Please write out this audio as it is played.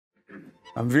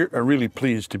I'm really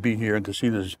pleased to be here and to see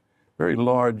this very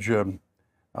large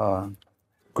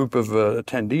group of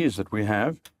attendees that we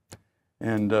have.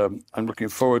 And I'm looking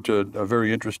forward to a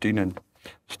very interesting and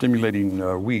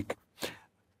stimulating week.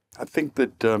 I think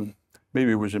that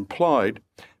maybe it was implied,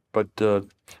 but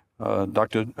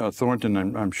Dr. Thornton,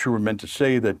 I'm sure, meant to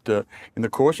say that in the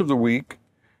course of the week,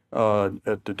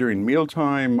 during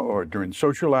mealtime or during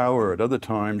social hour or at other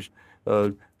times,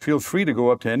 feel free to go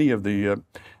up to any of the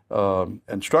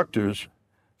instructors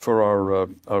for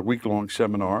our week-long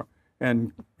seminar,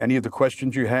 and any of the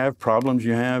questions you have, problems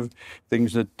you have,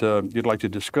 things that you'd like to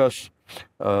discuss,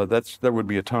 that would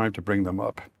be a time to bring them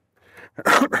up.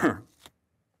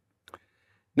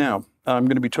 Now, I'm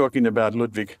going to be talking about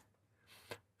Ludwig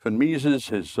von Mises,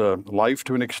 his life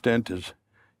to an extent,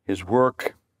 his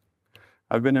work.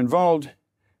 I've been involved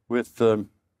with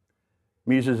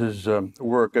Mises's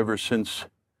work ever since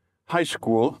high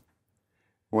school,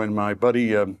 when my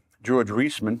buddy George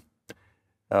Reisman,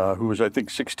 who was I think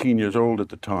 16 years old at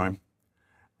the time,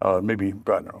 maybe, I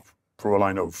don't know, for all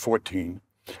I know, 14,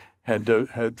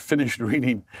 had finished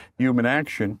reading Human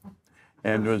Action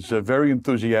and was very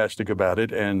enthusiastic about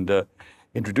it, and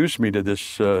introduced me to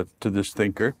this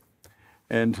thinker.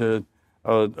 And to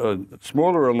a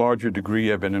smaller or larger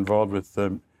degree, I've been involved with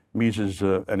Mises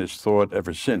and his thought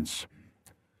ever since.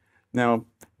 Now,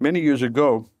 many years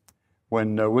ago,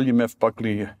 when William F.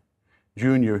 Buckley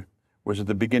Jr. was at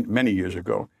the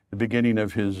beginning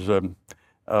of his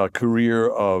career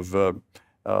of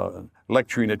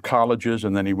lecturing at colleges,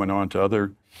 and then he went on to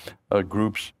other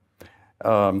groups.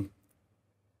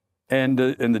 And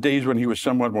in the days when he was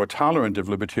somewhat more tolerant of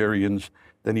libertarians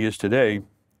than he is today,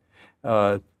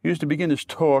 he used to begin his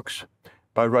talks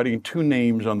by writing two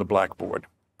names on the blackboard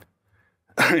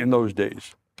in those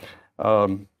days.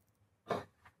 One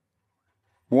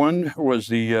was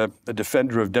a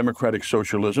defender of democratic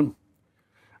socialism.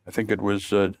 I think it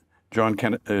was John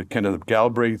Kenneth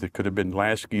Galbraith. It could have been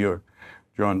Lasky or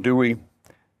John Dewey.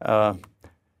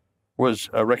 Was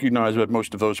recognized by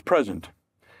most of those present.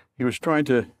 He was trying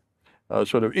to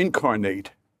sort of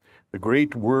incarnate the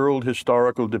great world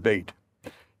historical debate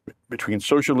between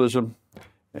socialism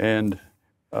and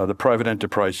the private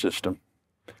enterprise system.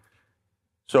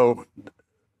 So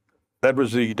that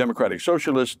was the democratic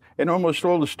socialist, and almost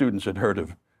all the students had heard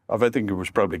of I think it was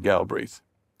probably Galbraith.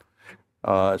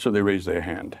 So they raised their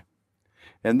hand.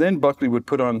 And then Buckley would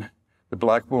put on the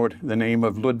blackboard the name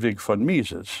of Ludwig von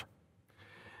Mises,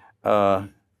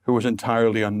 who was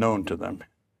entirely unknown to them.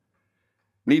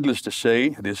 Needless to say,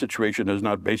 the situation has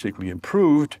not basically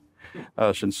improved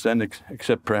since then,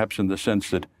 except perhaps in the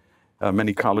sense that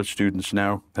many college students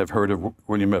now have heard of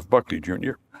William F. Buckley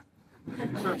Jr.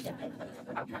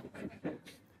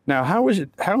 Now, how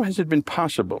has it been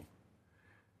possible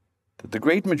that the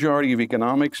great majority of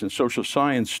economics and social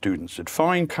science students at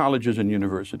fine colleges and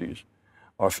universities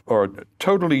are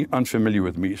totally unfamiliar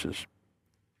with Mises?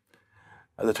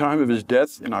 At the time of his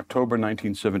death in October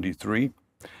 1973,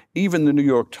 even the New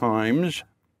York Times,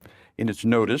 in its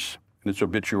notice, in its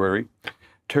obituary,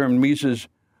 termed Mises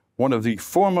one of the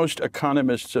foremost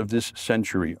economists of this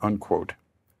century, unquote.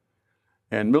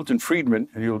 And Milton Friedman,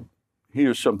 and you'll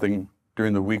hear something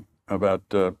during the week about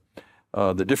the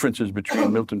differences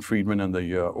between Milton Friedman and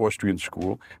the Austrian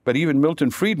school, but even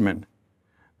Milton Friedman,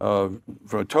 from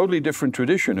a totally different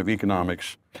tradition of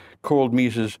economics, called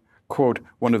Mises, quote,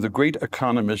 one of the great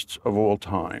economists of all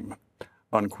time,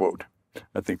 unquote.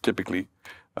 I think typically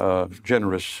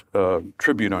generous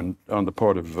tribute on the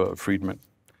part of Friedman.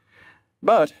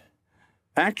 But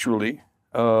actually,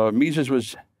 Mises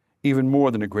was even more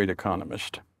than a great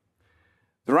economist.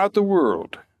 Throughout the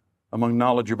world, among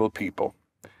knowledgeable people,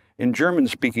 in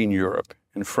German-speaking Europe,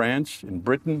 in France, in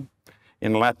Britain,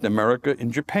 in Latin America, in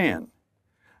Japan,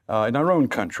 in our own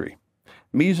country,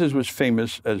 Mises was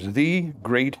famous as the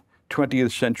great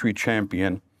 20th century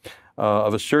champion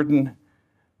of a certain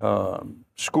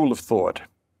school of thought.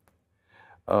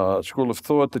 A school of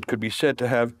thought that could be said to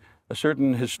have a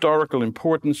certain historical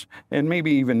importance and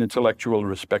maybe even intellectual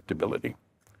respectability.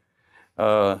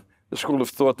 The school of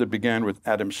thought that began with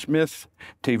Adam Smith,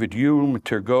 David Hume,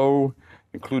 Turgot,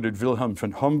 included Wilhelm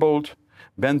von Humboldt,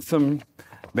 Bentham,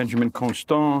 Benjamin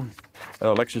Constant,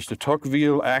 Alexis de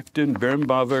Tocqueville, Acton,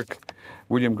 Bernbach,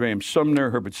 William Graham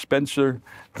Sumner, Herbert Spencer,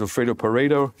 Vilfredo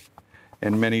Pareto,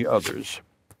 and many others.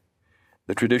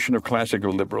 The tradition of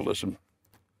classical liberalism.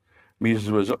 Mises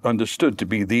was understood to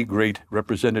be the great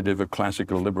representative of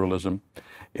classical liberalism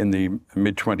in the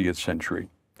mid-20th century.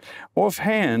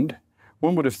 Offhand,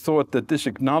 one would have thought that this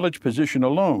acknowledged position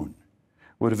alone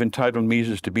would have entitled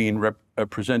Mises to being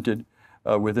represented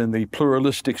within the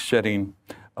pluralistic setting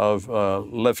of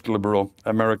left liberal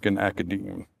American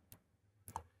academia.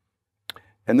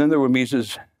 And then there were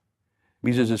Mises's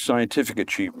scientific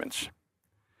achievements,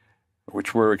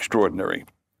 which were extraordinary.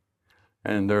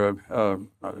 And there are,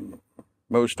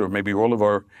 most or maybe all of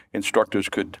our instructors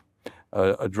could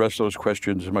address those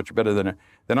questions much better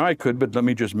than I could, but let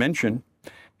me just mention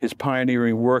his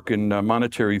pioneering work in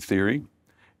monetary theory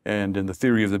and in the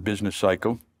theory of the business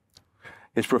cycle,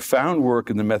 his profound work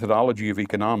in the methodology of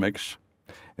economics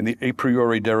and the a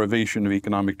priori derivation of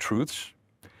economic truths,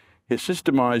 his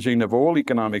systemizing of all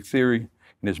economic theory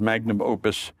in his magnum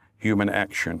opus, Human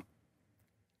Action.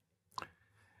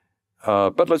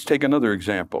 But let's take another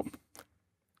example.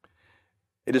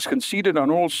 It is conceded on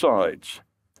all sides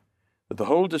that the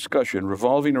whole discussion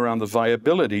revolving around the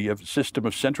viability of a system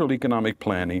of central economic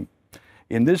planning,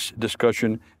 in this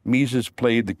discussion, Mises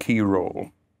played the key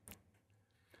role.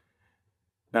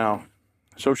 Now,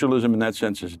 socialism in that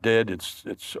sense is dead,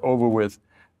 it's over with,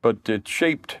 but it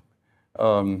shaped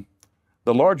the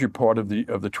larger part of the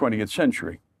 20th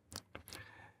century.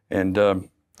 And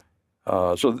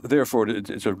so therefore,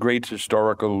 it's of great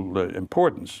historical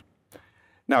importance.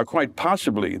 Now, quite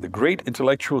possibly, the great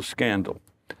intellectual scandal,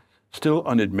 still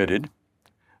unadmitted,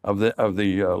 of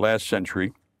the last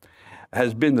century,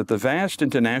 has been that the vast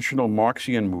international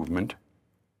Marxian movement,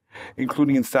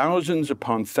 including thousands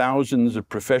upon thousands of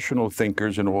professional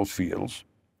thinkers in all fields,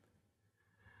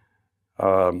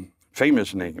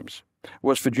 famous names,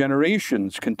 was for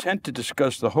generations content to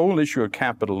discuss the whole issue of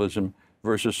capitalism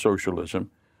versus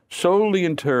socialism solely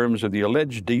in terms of the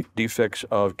alleged defects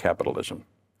of capitalism.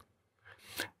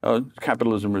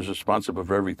 Capitalism is responsible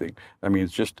for everything. I mean,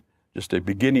 it's just a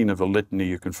beginning of a litany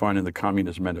you can find in the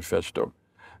Communist Manifesto.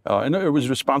 And it was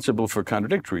responsible for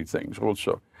contradictory things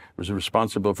also. It was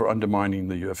responsible for undermining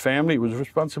the family. It was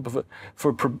responsible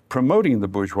for promoting the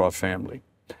bourgeois family.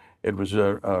 It was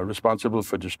responsible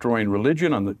for destroying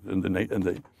religion in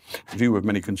the view of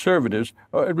many conservatives.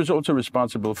 It was also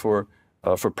responsible for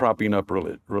propping up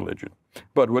religion.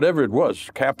 But whatever it was,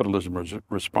 capitalism was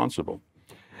responsible.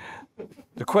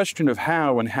 The question of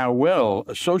how and how well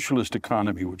a socialist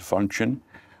economy would function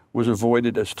was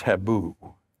avoided as taboo.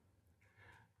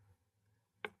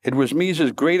 It was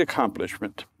Mises' great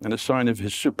accomplishment and a sign of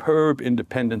his superb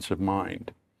independence of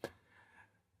mind.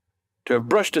 To have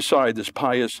brushed aside this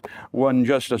pious, one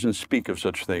just doesn't speak of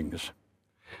such things,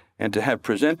 and to have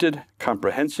presented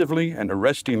comprehensively and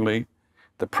arrestingly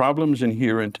the problems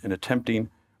inherent in attempting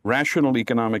rational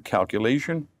economic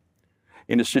calculation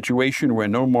in a situation where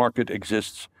no market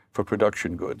exists for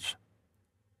production goods.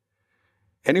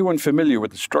 Anyone familiar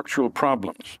with the structural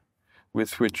problems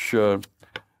with which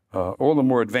all the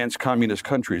more advanced communist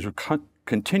countries are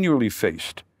continually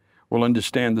faced will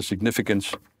understand the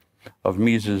significance of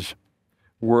Mises'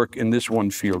 work in this one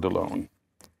field alone.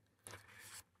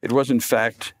 It was, in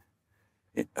fact,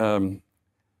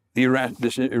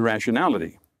 this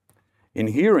irrationality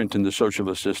inherent in the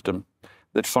socialist system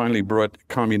that finally brought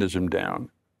communism down.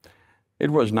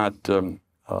 It was not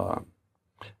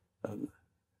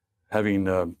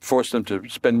having forced them to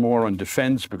spend more on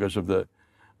defense because of the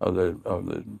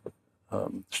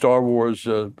Star Wars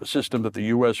system that the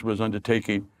U.S. was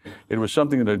undertaking. It was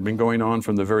something that had been going on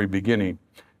from the very beginning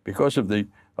because of the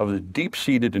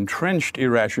deep-seated, entrenched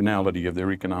irrationality of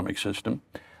their economic system.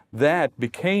 That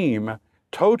became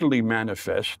totally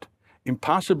manifest,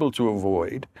 impossible to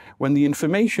avoid, when the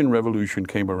information revolution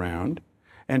came around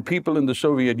and people in the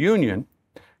Soviet Union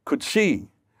could see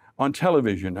on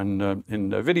television and in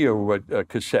video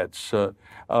cassettes,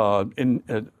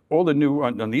 all the new,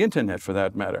 on the internet for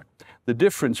that matter, the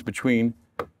difference between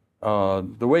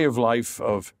the way of life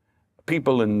of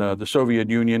people in the Soviet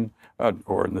Union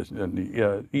or in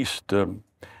the East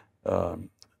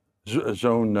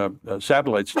Zone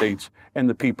satellite states and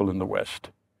the people in the West.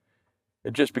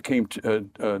 It just became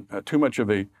too much of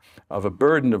a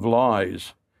burden of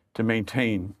lies to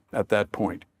maintain at that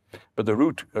point. But the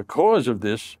root cause of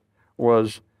this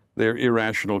was their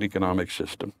irrational economic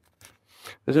system.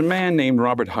 There's a man named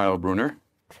Robert Heilbrunner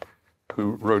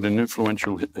who wrote an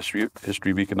influential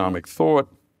history of economic thought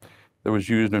that was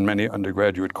used in many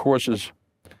undergraduate courses.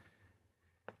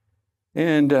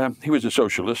 And he was a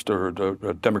socialist, or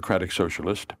a democratic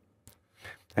socialist.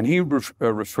 And he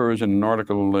refers in an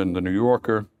article in the New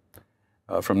Yorker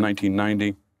from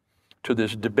 1990 to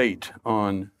this debate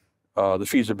on the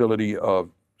feasibility of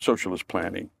socialist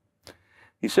planning.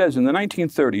 He says, in the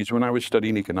 1930s, when I was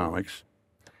studying economics,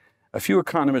 a few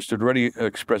economists had already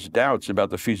expressed doubts about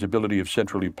the feasibility of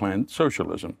centrally planned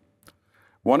socialism.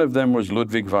 One of them was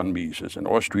Ludwig von Mises, an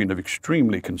Austrian of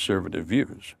extremely conservative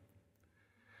views.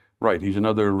 Right, he's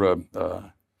another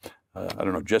I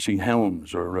don't know, Jesse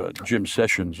Helms or Jim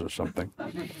Sessions or something,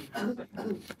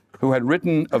 who had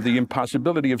written of the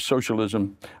impossibility of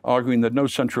socialism, arguing that no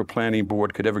central planning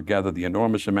board could ever gather the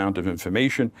enormous amount of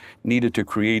information needed to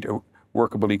create a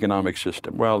workable economic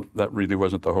system. Well, that really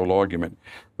wasn't the whole argument.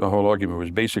 The whole argument was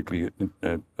basically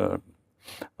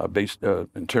based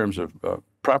in terms of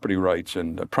property rights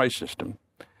and the price system.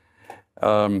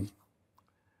 Our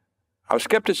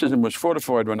skepticism was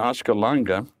fortified when Oskar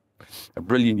Lange, a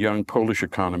brilliant young Polish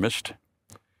economist,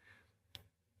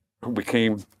 who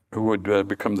would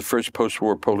become the first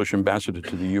post-war Polish ambassador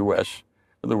to the U.S.,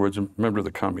 in other words, a member of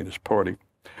the Communist Party,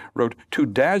 wrote 2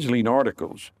 dazzling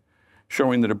articles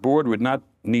showing that a board would not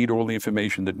need all the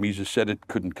information that Mises said it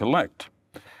couldn't collect.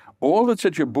 All that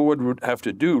such a board would have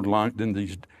to do,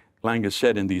 Lange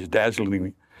said in these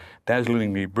dazzlingly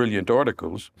brilliant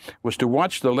articles, was to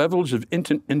watch the levels of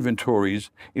inventories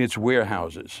in its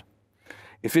warehouses.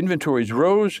 If inventories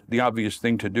rose, the obvious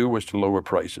thing to do was to lower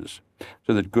prices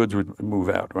so that goods would move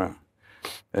out. Well,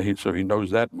 so he knows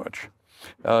that much.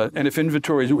 And if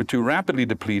inventories were too rapidly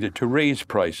depleted, to raise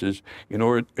prices in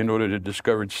order to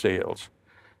discourage sales.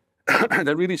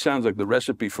 That really sounds like the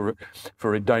recipe for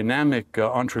a dynamic,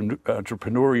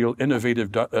 entrepreneurial,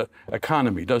 innovative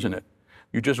economy, doesn't it?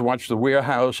 You just watch the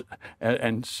warehouse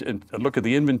and look at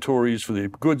the inventories for the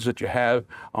goods that you have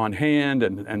on hand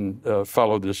and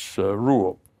follow this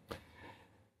rule.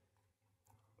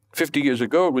 50 years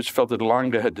ago, it was felt that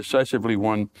Lange had decisively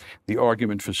won the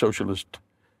argument for socialist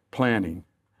planning.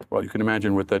 Well, you can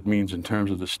imagine what that means in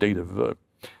terms of the state of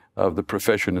the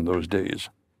profession in those days.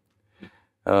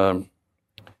 Okay,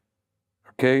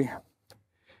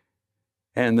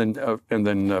 and then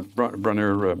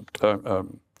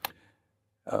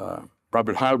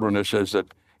Robert Heilbrunner says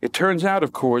that it turns out,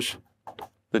 of course,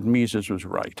 that Mises was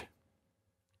right.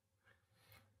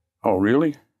 Oh,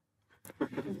 really?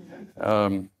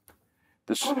 The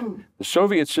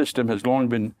Soviet system has long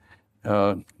been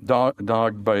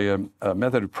dogged by a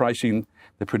method of pricing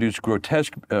that produced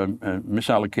grotesque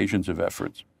misallocations of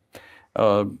efforts.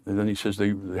 And then he says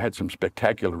they had some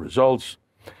spectacular results.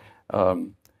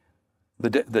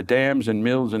 The dams and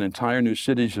mills and entire new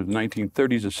cities of the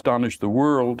 1930s astonished the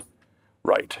world.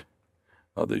 Right.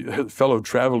 The fellow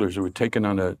travelers who were taken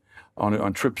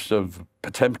on trips of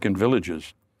Potemkin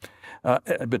villages.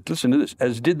 But listen to this.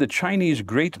 As did the Chinese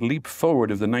Great Leap Forward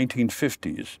of the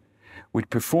 1950s, which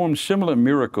performed similar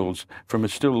miracles from a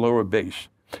still lower base.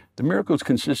 The miracles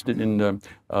consisted in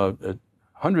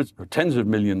hundreds or tens of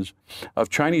millions of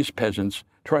Chinese peasants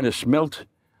trying to smelt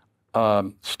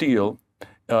steel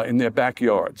in their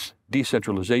backyards.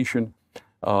 Decentralization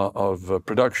of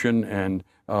production and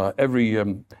every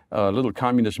little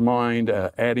communist mind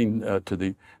adding to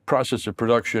the process of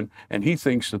production. And he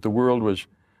thinks that the world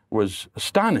was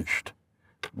astonished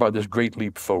by this great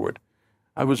leap forward.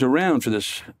 I was around for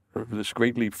this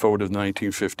great leap forward of the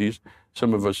 1950s.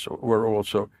 Some of us were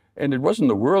also. And it wasn't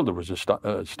the world that was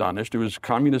astonished. It was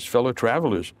communist fellow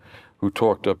travelers who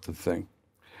talked up the thing.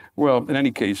 Well, in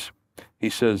any case, he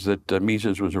says that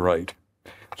Mises was right.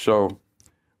 So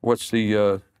what's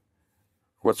the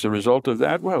result of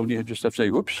that? Well, you just have to say,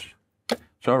 oops,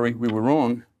 sorry, we were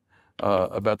wrong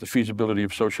about the feasibility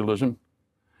of socialism.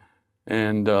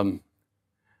 And,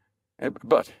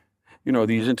 but, you know,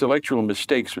 these intellectual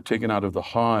mistakes were taken out of the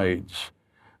hides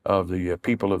of the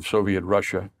people of Soviet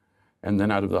Russia, and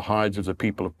then out of the hides of the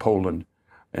people of Poland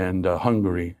and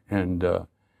Hungary and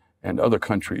other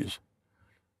countries,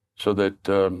 so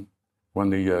that when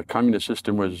the communist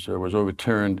system was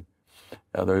overturned,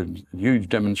 there were huge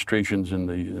demonstrations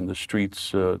in the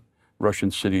streets,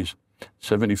 Russian cities.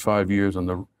 75 years on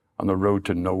the road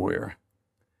to nowhere.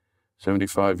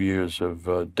 75 years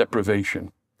of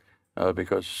deprivation,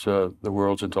 because the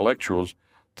world's intellectuals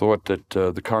thought that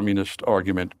the communist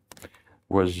argument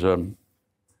was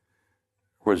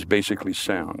basically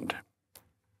sound.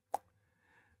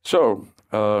 So,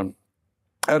 how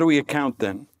do we account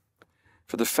then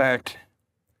for the fact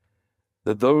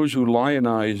that those who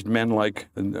lionized men like,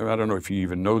 and I don't know if you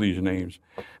even know these names,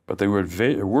 but they were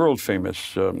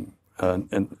world-famous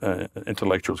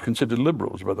intellectuals, considered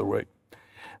liberals, by the way,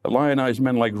 lionized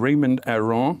men like Raymond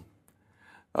Aron,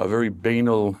 a very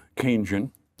banal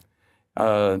Keynesian,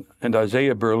 and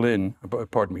Isaiah Berlin,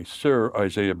 Sir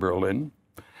Isaiah Berlin,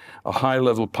 a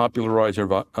high-level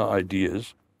popularizer of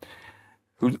ideas,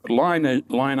 who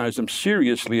lionized them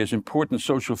seriously as important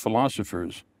social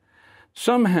philosophers,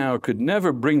 somehow could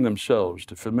never bring themselves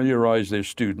to familiarize their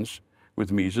students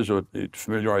with Mises, or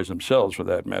familiarize themselves for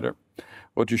that matter,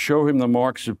 or to show him the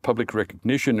marks of public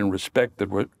recognition and respect that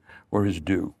were his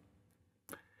due.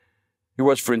 He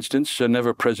was, for instance,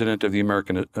 never president of the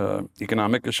American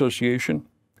Economic Association.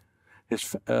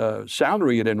 His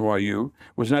salary at NYU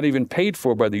was not even paid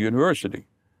for by the university.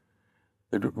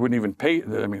 They wouldn't even pay.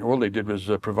 I mean, all they did was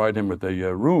provide him with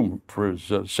a room for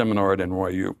his seminar at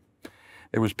NYU.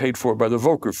 It was paid for by the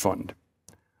Volcker Fund,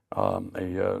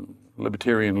 a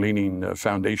libertarian-leaning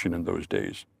foundation in those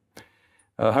days.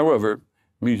 However,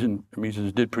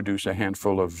 Mises did produce a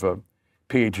handful of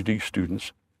PhD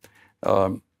students.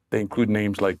 They include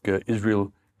names like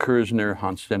Israel Kirzner,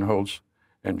 Hans Stenholz,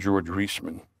 and George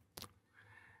Reisman.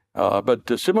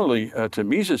 But similarly to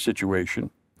Mises'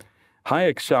 situation,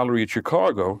 Hayek's salary at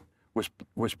Chicago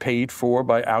was paid for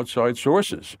by outside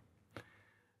sources.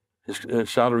 His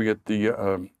salary at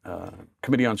the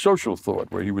Committee on Social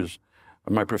Thought, where he was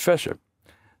my professor,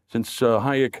 since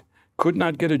Hayek could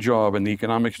not get a job in the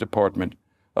economics department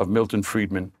of Milton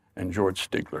Friedman and George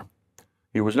Stigler.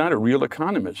 He was not a real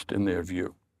economist in their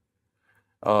view.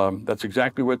 That's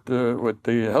exactly what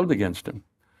they held against him.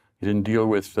 He didn't deal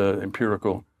with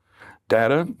empirical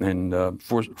data and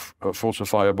empirically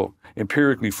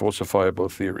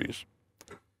falsifiable theories.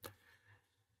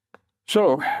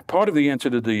 So part of the answer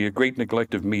to the great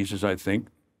neglect of Mises, I think,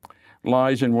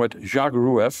 lies in what Jacques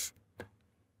Rueff,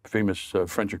 famous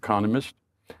French economist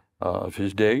of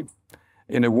his day,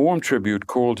 in a warm tribute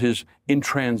called his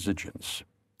intransigence.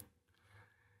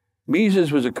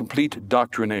 Mises was a complete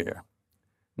doctrinaire,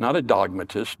 not a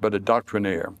dogmatist, but a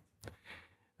doctrinaire,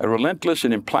 a relentless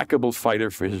and implacable fighter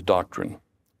for his doctrine.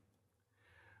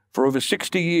 For over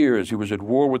 60 years, he was at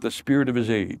war with the spirit of his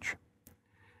age,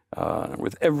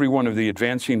 with every one of the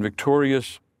advancing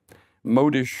victorious,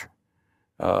 modish,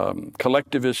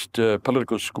 collectivist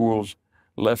political schools,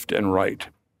 left and right.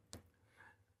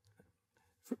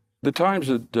 The times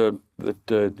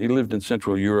that he lived in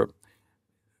Central Europe,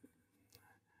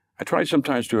 I try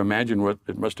sometimes to imagine what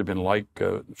it must have been like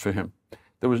for him.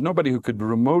 There was nobody who could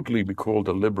remotely be called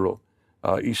a liberal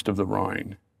east of the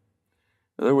Rhine.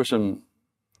 There were some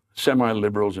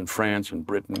semi-liberals in France and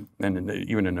Britain and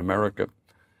even in America,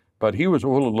 but he was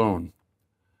all alone.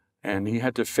 And he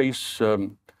had to face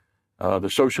the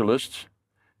socialists,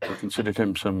 who considered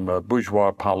him some bourgeois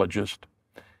apologist,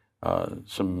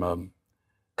 some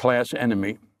class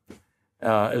enemy,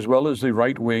 as well as the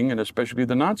right wing and especially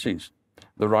the Nazis,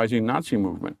 the rising Nazi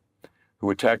movement,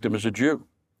 who attacked him as a Jew.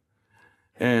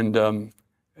 And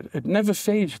it never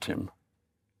fazed him.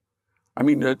 I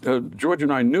mean, George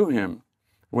and I knew him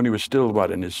when he was still,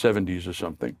 in his 70s or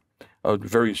something.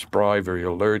 Very spry, very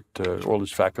alert, all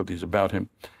his faculties about him.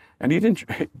 And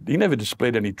he never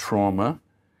displayed any trauma,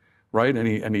 right?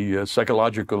 Any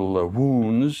psychological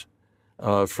wounds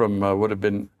from what have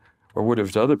been, or would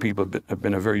have to other people have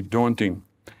been a very daunting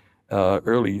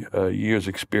early years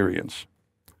experience.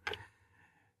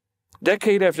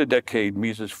 Decade after decade,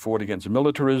 Mises fought against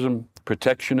militarism,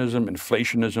 protectionism,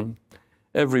 inflationism,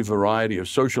 every variety of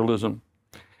socialism,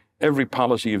 every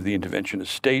policy of the interventionist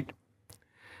state,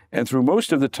 and through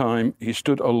most of the time, he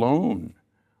stood alone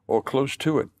or close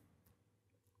to it.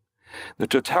 The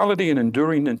totality and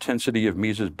enduring intensity of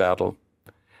Mises' battle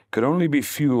could only be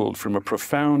fueled from a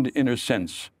profound inner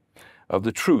sense of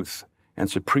the truth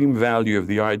and supreme value of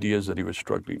the ideas that he was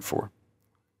struggling for.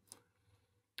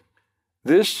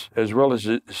 This, as well as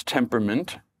his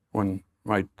temperament, one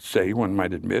might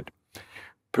admit,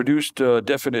 produced a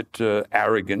definite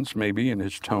arrogance, maybe, in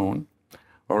his tone,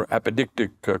 or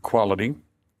apodictic quality,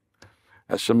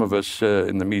 as some of us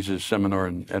in the Mises seminar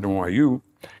at NYU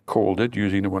called it,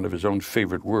 using one of his own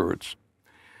favorite words,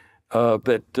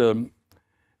 that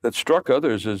struck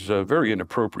others as very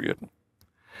inappropriate.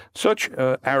 Such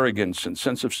arrogance and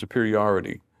sense of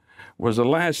superiority was the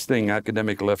last thing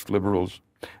academic left liberals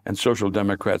and social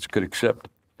democrats could accept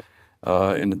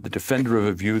in the defender of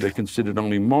a view they considered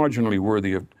only marginally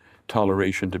worthy of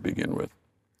toleration to begin with.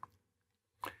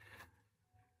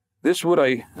 This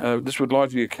would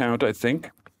largely account, I think,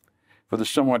 for the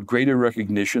somewhat greater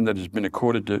recognition that has been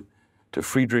accorded to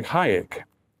Friedrich Hayek,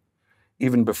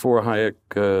 even before Hayek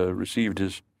received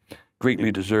his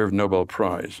greatly deserved Nobel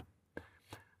Prize.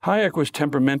 Hayek was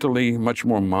temperamentally much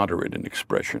more moderate in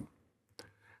expression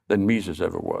than Mises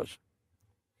ever was.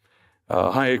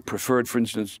 Hayek preferred, for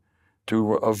instance,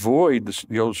 to avoid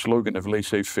the old slogan of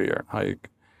laissez-faire. Hayek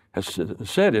has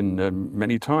said in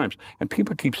many times, and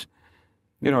people keep,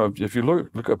 if you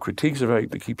look up critiques of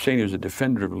Hayek, they keep saying he was a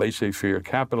defender of laissez-faire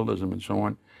capitalism and so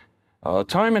on.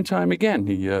 Time and time again,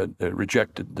 he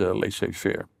rejected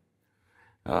laissez-faire.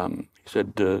 He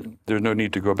said there's no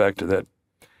need to go back to that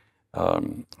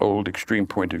old extreme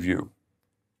point of view.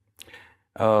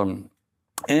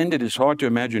 And it is hard to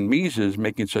imagine Mises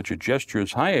making such a gesture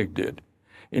as Hayek did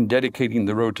in dedicating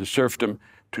the road to serfdom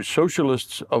to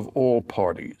socialists of all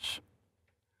parties.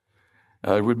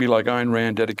 It would be like Ayn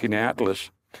Rand dedicating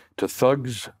Atlas to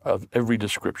thugs of every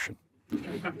description.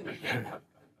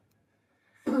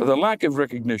 But the lack of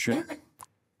recognition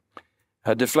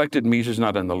deflected Mises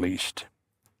not in the least.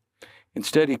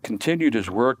 Instead, he continued his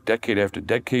work decade after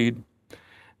decade,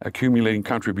 accumulating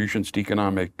contributions to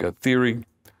economic theory,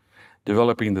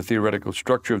 developing the theoretical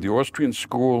structure of the Austrian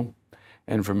school,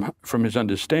 and from his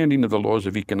understanding of the laws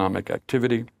of economic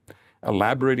activity,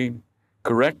 elaborating,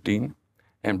 correcting,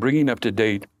 and bringing up to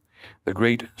date the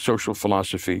great social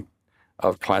philosophy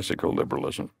of classical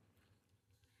liberalism.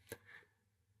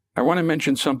 I want to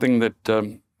mention something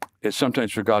that is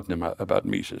sometimes forgotten about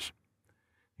Mises.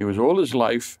 He was all his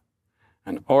life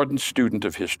an ardent student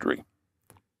of history.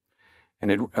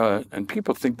 And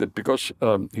people think that because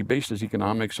he based his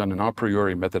economics on an a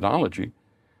priori methodology,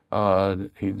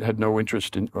 he had no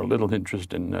interest in, or little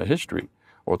interest in history,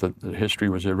 or that the history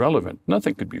was irrelevant.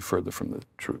 Nothing could be further from the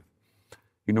truth.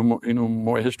 He knew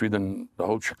more history than the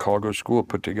whole Chicago school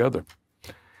put together.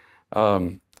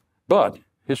 But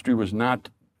history was not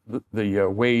the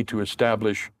way to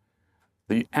establish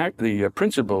the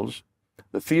principles,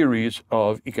 the theories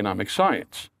of economic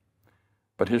science.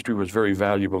 But history was very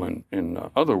valuable in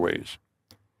other ways.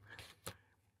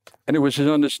 And it was his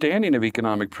understanding of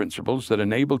economic principles that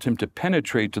enabled him to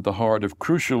penetrate to the heart of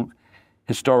crucial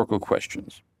historical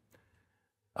questions.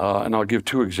 And I'll give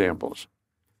two examples.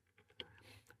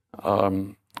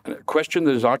 A question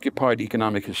that has occupied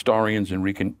economic historians in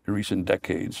recent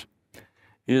decades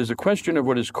is a question of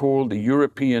what is called the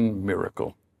European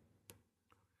miracle.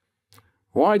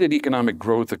 Why did economic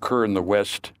growth occur in the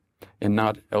West and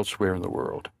not elsewhere in the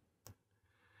world?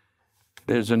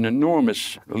 There's an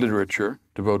enormous literature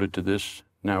devoted to this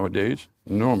nowadays,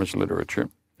 enormous literature.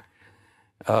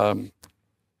 And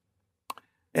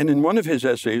in one of his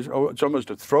essays, it's almost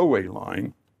a throwaway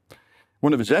line,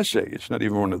 one of his essays, not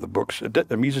even one of the books,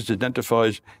 Mises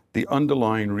identifies the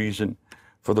underlying reason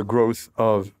for the growth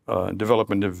of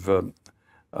development of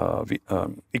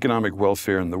economic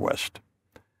welfare in the West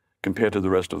compared to the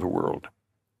rest of the world.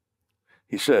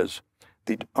 He says,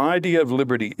 the idea of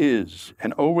liberty is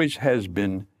and always has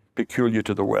been peculiar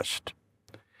to the West.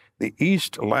 The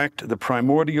East lacked the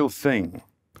primordial thing,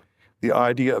 the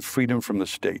idea of freedom from the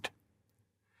state.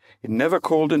 It never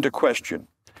called into question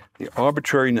the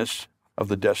arbitrariness of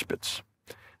the despots.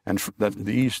 And that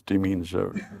the East, he means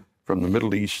from the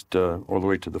Middle East all the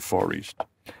way to the Far East.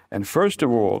 And first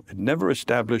of all, it never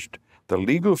established the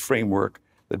legal framework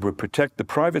that would protect the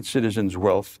private citizen's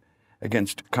wealth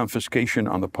against confiscation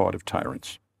on the part of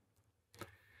tyrants.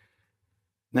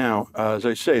 Now, as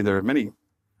I say, there are many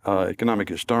economic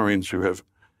historians who have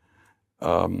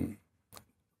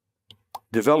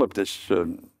developed this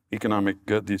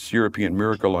this European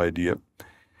miracle idea.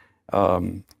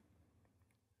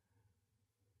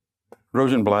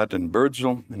 Rosenblatt and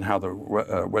Birdsall, and how the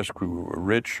West grew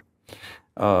rich.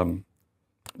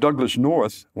 Douglas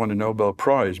North won a Nobel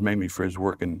Prize mainly for his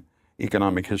work in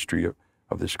economic history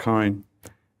of this kind,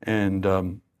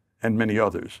 and many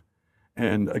others.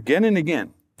 And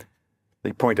again,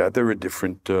 they point out there were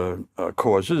different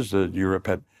causes. Europe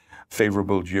had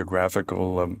favorable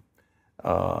geographical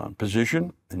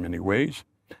position in many ways.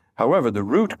 However, the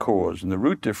root cause and the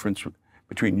root difference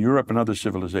between Europe and other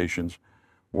civilizations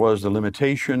was the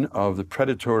limitation of the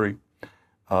predatory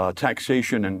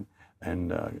taxation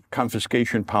and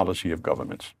confiscation policy of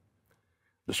governments.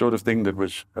 The sort of thing that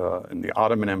was in the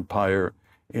Ottoman Empire,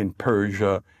 in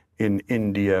Persia, in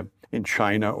India, in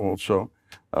China also,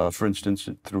 for instance,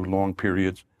 through long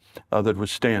periods, that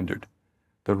was standard.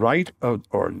 The right of,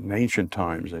 or in ancient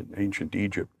times, in ancient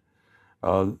Egypt,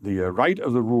 the right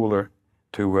of the ruler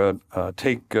to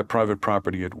take private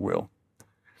property at will.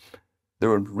 There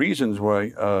were reasons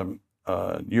why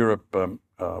Europe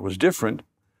was different,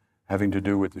 having to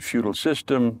do with the feudal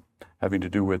system, having to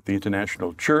do with the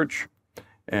international church,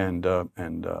 and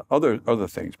other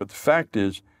things. But the fact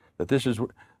is that this is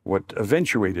what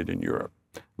eventuated in Europe.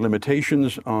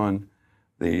 Limitations on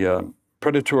the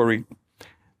predatory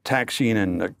taxing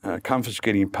and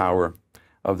confiscating power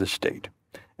of the state.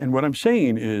 And what I'm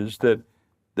saying is that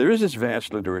there is this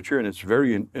vast literature, and it's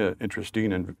very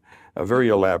interesting and very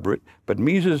elaborate, but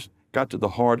Mises got to the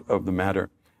heart of the matter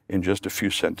in just a few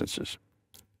sentences.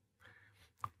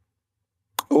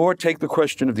 Or take the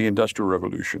question of the Industrial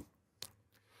Revolution.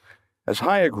 As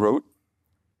Hayek wrote,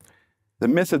 the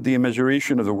myth of the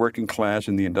immiseration of the working class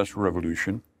in the Industrial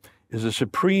Revolution is a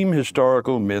supreme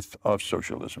historical myth of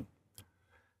socialism.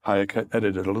 Hayek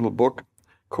edited a little book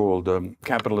called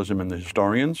Capitalism and the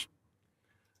Historians.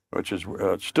 which is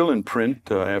still in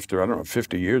print after, I don't know,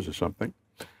 50 years or something,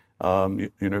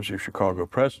 University of Chicago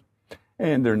Press.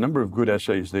 And there are a number of good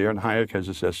essays there, and Hayek has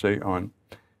this essay on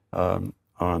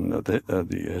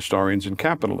the historians and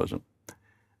capitalism,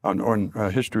 on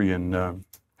history and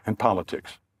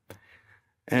politics.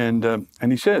 And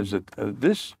he says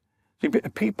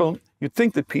that people, you'd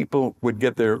think that people would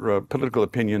get their political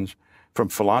opinions from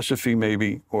philosophy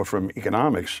maybe, or from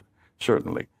economics,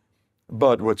 certainly.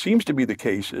 But what seems to be the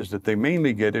case is that they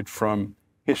mainly get it from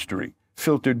history,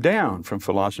 filtered down from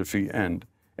philosophy and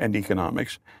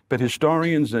economics. But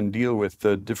historians then deal with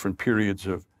different periods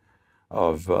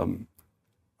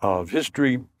of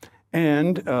history,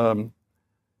 and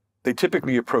they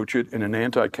typically approach it in an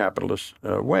anti-capitalist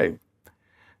way.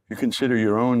 You consider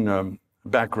your own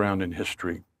background in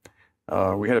history.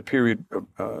 We had a period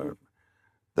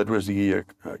that was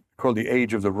called the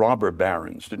age of the robber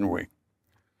barons, didn't we?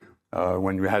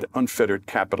 When we had unfettered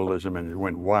capitalism and it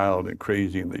went wild and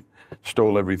crazy and they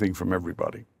stole everything from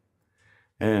everybody.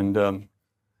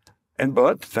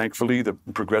 But thankfully the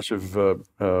progressive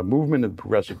movement and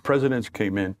progressive presidents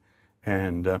came in,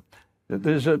 and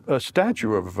there's a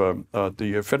statue of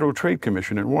the Federal Trade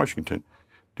Commission in Washington.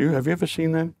 Have you ever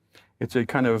seen that? It's a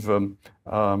kind of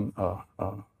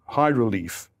high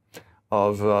relief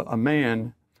of a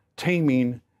man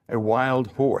taming a wild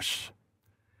horse,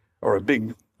 or a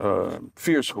big,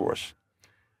 fierce horse.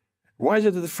 Why is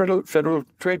it the Federal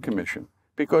Trade Commission?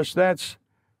 Because that's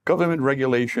government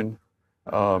regulation,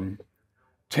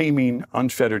 taming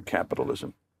unfettered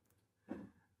capitalism.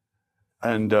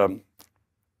 And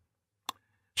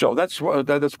so that's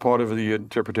part of the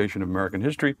interpretation of American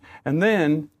history. And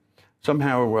then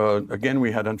somehow, again,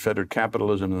 we had unfettered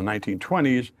capitalism in the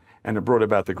 1920s, and it brought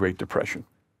about the Great Depression.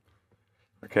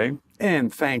 Okay?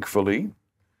 And thankfully,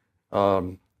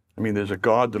 there's a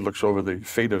God that looks over the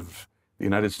fate of the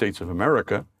United States of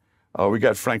America. We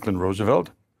got Franklin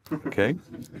Roosevelt, okay?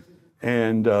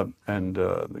 And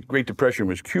the Great Depression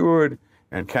was cured,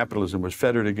 and capitalism was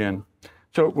fettered again.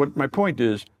 So what my point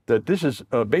is that this is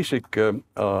a basic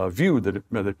view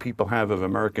that people have of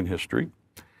American history,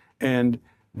 and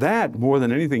that, more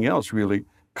than anything else, really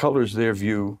colors their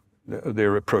view,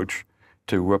 their approach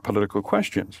to political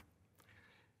questions.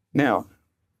 Now,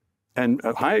 and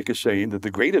Hayek is saying that the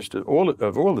greatest of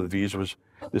all of these was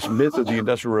this myth of the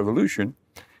Industrial Revolution,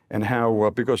 and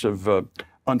how because of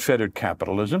unfettered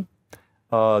capitalism,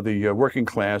 the working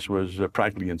class was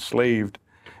practically enslaved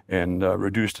and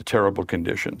reduced to terrible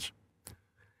conditions.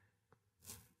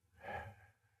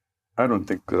 I don't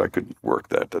think that I could work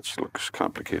that. That looks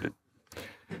complicated.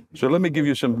 So let me give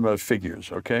you some figures,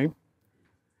 okay?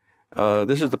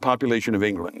 This is the population of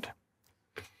England.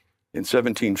 In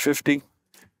 1750,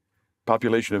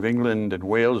 population of England and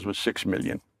Wales was 6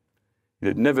 million. It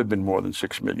had never been more than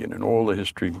 6 million in all the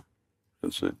history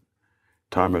since the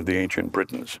time of the ancient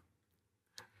Britons.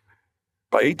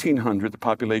 By 1800, the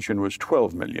population was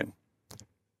 12 million.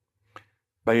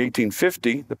 By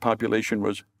 1850, the population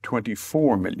was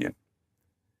 24 million.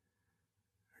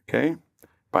 Okay?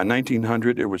 By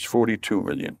 1900, it was 42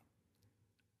 million.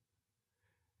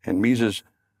 And Mises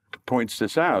points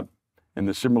this out in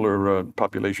the similar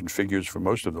population figures for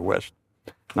most of the West,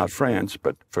 not France,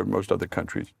 but for most other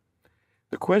countries.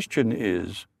 The question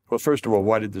is, well, first of all,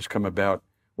 why did this come about?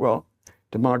 Well,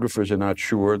 demographers are not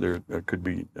sure. There could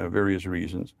be various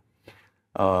reasons.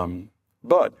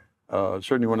 But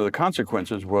certainly one of the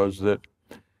consequences was that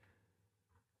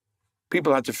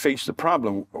people had to face the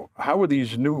problem. How are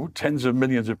these new tens of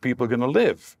millions of people going to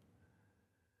live?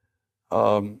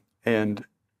 And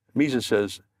Mises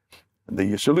says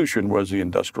the solution was the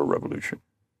Industrial Revolution.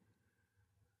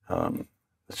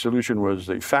 The solution was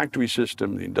the factory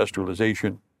system, the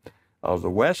industrialization of the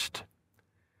West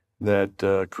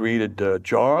that created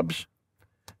jobs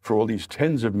for all these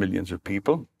tens of millions of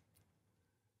people.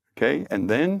 Okay, and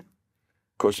then,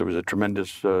 of course, there was a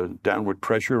tremendous downward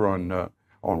pressure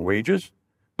on wages,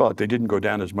 but they didn't go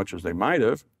down as much as they might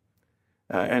have,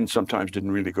 and sometimes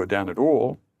didn't really go down at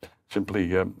all. Simply,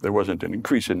 there wasn't an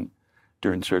increase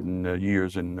during certain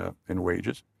years in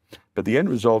wages. But the end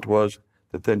result was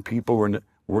that then people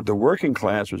the working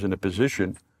class was in a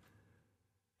position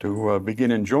to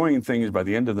begin enjoying things by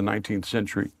the end of the 19th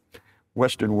century.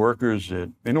 Western workers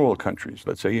in all countries,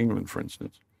 let's say England, for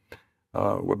instance,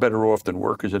 were better off than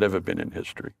workers had ever been in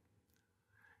history.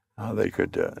 They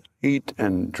could eat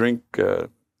and drink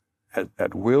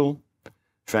at will.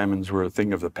 Famines were a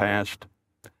thing of the past,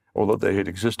 although they had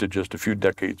existed just a few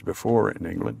decades before in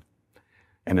England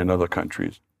and in other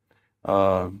countries.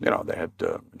 They had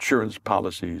insurance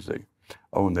policies. They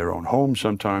owned their own homes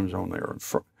sometimes, owned their own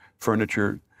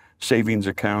furniture. savings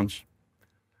accounts.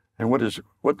 And what does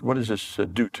this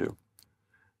due to?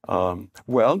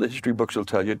 Well, the history books will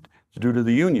tell you it's due to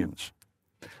the unions.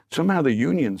 Somehow the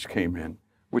unions came in,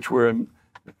 which were a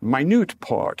minute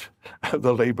part of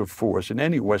the labor force in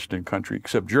any Western country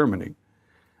except Germany.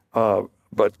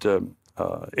 But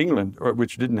England,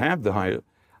 which didn't have the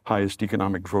highest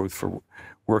economic growth for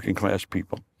working class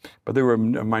people, but they were a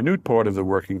minute part of the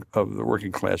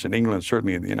working class in England,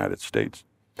 certainly in the United States.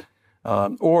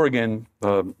 Or again,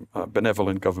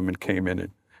 benevolent government came in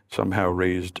and somehow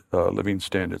raised living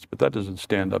standards, but that doesn't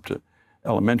stand up to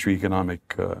elementary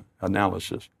economic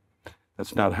analysis.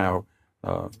 That's not how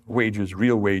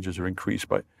real wages are increased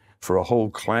for a whole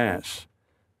class,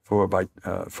 for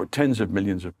tens of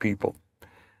millions of people.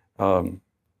 A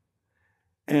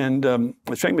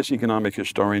famous economic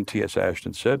historian, T.S.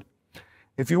 Ashton, said,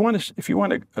 if you want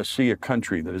to see a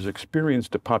country that has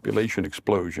experienced a population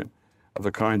explosion of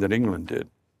the kind that England did,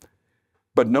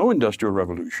 but no industrial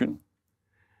revolution,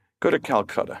 go to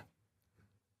Calcutta.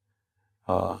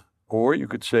 Or you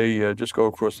could say, just go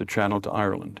across the channel to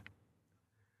Ireland,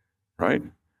 right?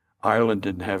 Ireland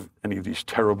didn't have any of these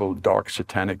terrible, dark,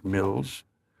 satanic mills,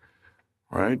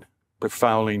 right?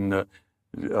 Befouling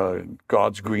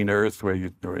God's green earth, where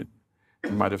you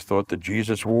might have thought that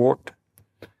Jesus walked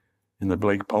in the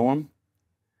Blake poem.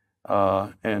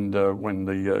 When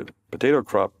the potato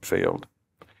crop failed,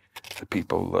 the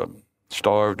people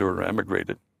starved or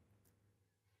emigrated.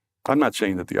 I'm not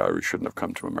saying that the Irish shouldn't have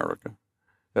come to America.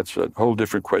 That's a whole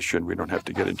different question. We don't have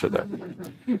to get into that.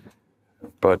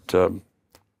 But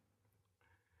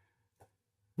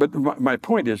my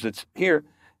point is, it's here.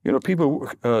 People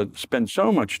spend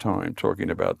so much time talking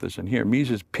about this, and here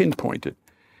Mises pinpointed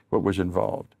what was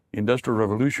involved. The Industrial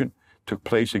Revolution took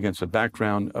place against the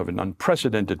background of an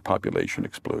unprecedented population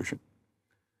explosion,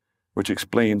 which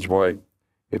explains why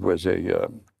it was a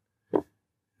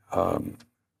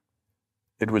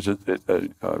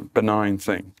benign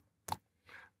thing.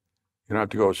 You don't have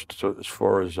to go as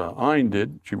far as Ayn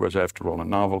did. She was, after all, a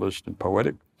novelist and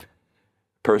poetic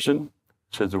person.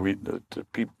 Says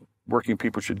that working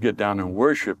people should get down and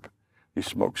worship these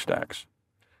smokestacks.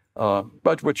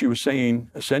 But what she was saying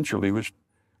essentially was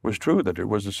true, that it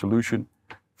was a solution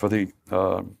for the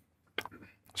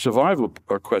survival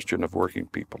question of working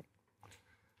people.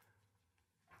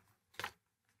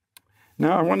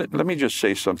 Now, let me just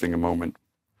say something a moment,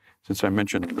 since I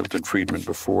mentioned Milton Friedman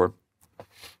before,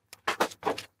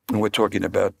 and we're talking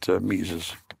about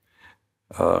Mises'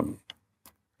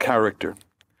 character.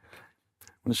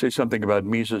 I want to say something about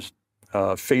Mises'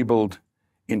 fabled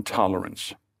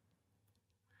intolerance.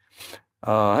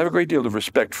 I have a great deal of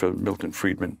respect for Milton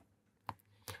Friedman.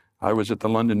 I was at the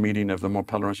London meeting of the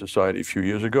Montpellier Society a few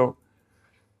years ago,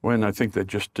 when I think they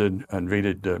just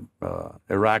invaded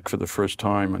Iraq for the first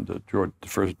time under the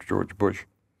first George Bush.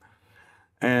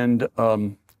 And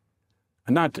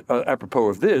not apropos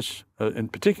of this in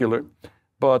particular,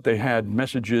 but they had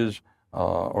messages,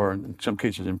 or in some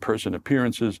cases in-person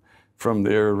appearances, from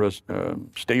their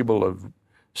stable of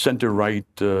center-right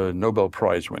Nobel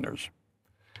Prize winners.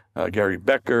 Gary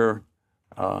Becker,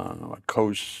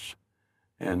 Coase,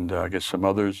 and I guess some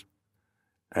others.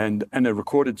 And a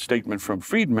recorded statement from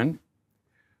Friedman,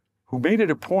 who made it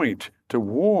a point to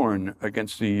warn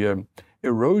against the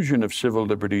erosion of civil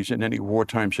liberties in any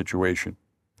wartime situation.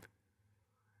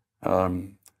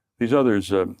 These others,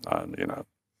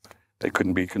 they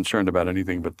couldn't be concerned about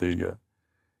anything but the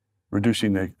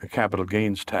reducing the capital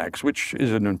gains tax, which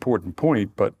is an important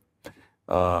point, but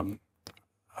the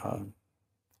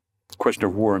question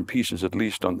of war and peace is at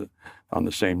least on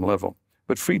the same level.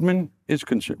 But Friedman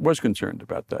was concerned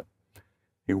about that.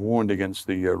 He warned against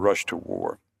the rush to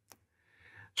war.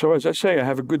 So as I say, I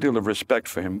have a good deal of respect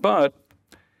for him, but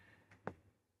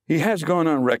he has gone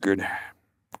on record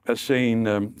as saying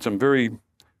some very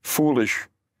foolish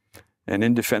and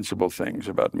indefensible things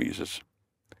about Mises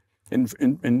in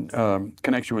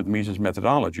connection with Mises'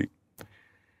 methodology.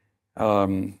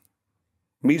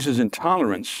 Mises'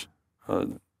 intolerance,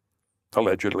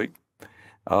 allegedly,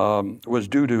 was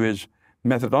due to his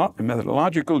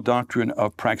methodological doctrine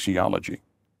of praxeology.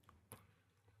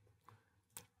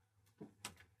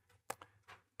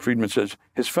 Friedman says,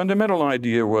 his fundamental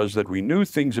idea was that we knew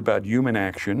things about human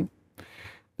action,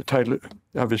 the title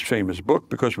of his famous book,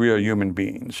 because we are human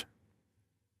beings.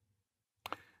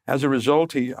 As a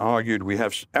result, he argued, we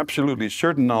have absolutely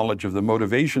certain knowledge of the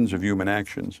motivations of human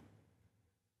actions.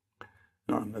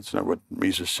 No, that's not what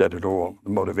Mises said at all, the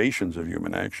motivations of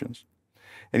human actions.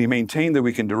 And he maintained that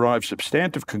we can derive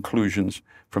substantive conclusions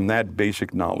from that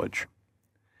basic knowledge.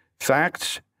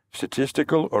 Facts,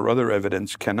 statistical or other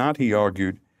evidence cannot, he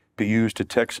argued, be used to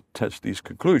test these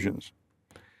conclusions.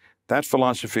 That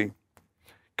philosophy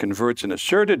converts an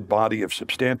asserted body of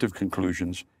substantive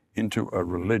conclusions into a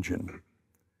religion.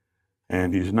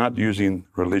 And he's not using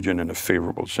religion in a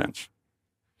favorable sense.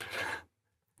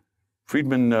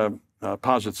 Friedman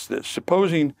posits this.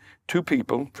 Supposing two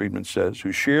people, Friedman says,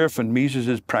 who share von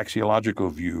Mises's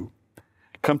praxeological view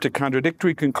come to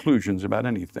contradictory conclusions about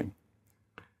anything,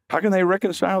 how can they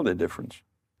reconcile their difference?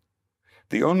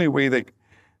 The only way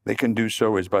they can do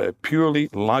so is by a purely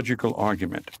logical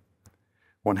argument.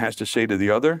 One has to say to the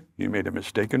other, you made a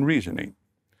mistake in reasoning.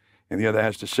 And the other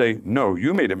has to say, no,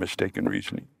 you made a mistake in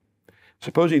reasoning.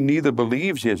 Supposing neither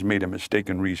believes he has made a mistake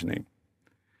in reasoning,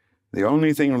 the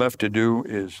only thing left to do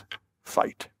is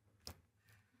fight.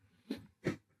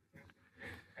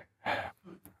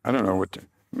 I don't know what to...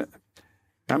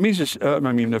 Now, Mises,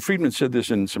 Friedman said this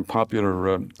in some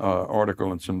popular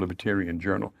article in some libertarian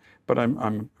journal, but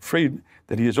I'm afraid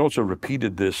that he has also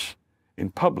repeated this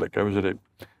in public. I was at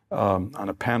on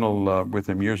a panel with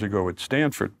him years ago at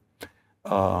Stanford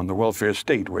on the welfare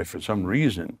state, where for some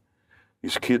reason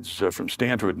these kids from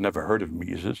Stanford had never heard of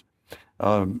Mises.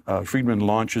 Friedman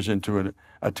launches into an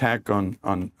attack on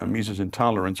Mises'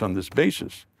 intolerance on this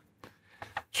basis.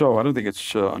 So I don't think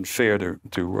it's unfair to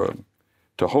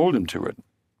hold him to it.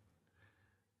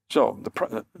 So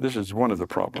this is one of the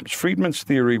problems. Friedman's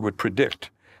theory would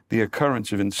predict the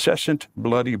occurrence of incessant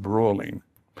bloody brawling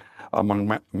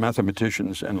among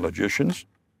mathematicians and logicians,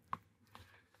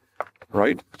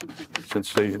 right?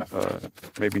 Since they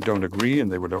maybe don't agree and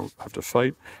they would have to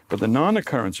fight, but the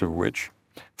non-occurrence of which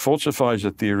falsifies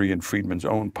the theory in Friedman's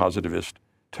own positivist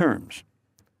terms.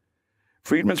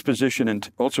 Friedman's position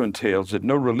also entails that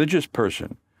no religious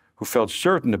person who felt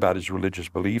certain about his religious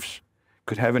beliefs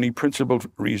could have any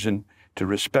principled reason to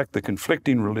respect the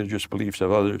conflicting religious beliefs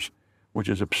of others, which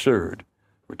is absurd,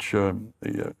 which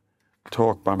the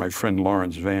talk by my friend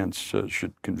Lawrence Vance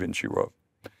should convince you of.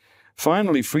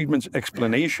 Finally, Friedman's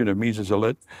explanation of Mises'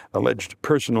 alleged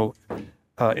personal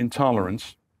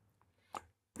intolerance,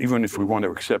 even if we want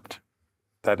to accept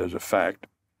that as a fact,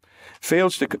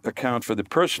 fails to account for the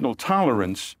personal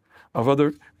tolerance of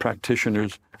other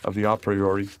practitioners of the a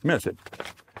priori method.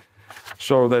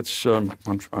 So that's a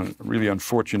really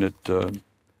unfortunate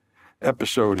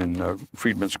episode in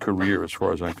Friedman's career, as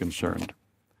far as I'm concerned.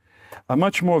 A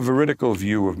much more veridical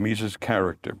view of Mises'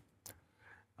 character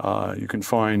you can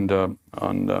find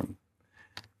on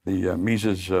the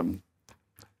Mises.org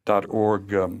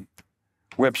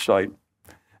website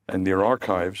and their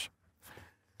archives.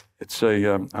 It's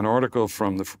an article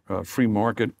from the Free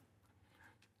Market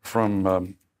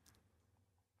from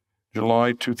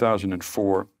July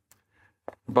 2004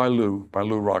 by Lou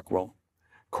Rockwell,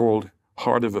 called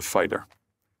Heart of a Fighter.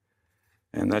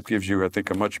 And that gives you, I think,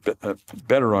 a much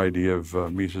better idea of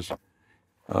Mises'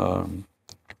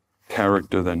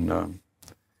 character than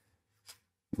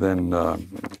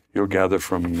you'll gather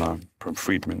from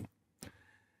Friedman.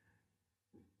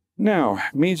 Now,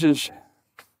 Mises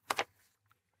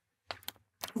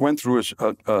went through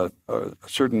a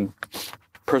certain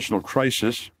personal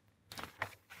crisis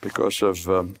because of,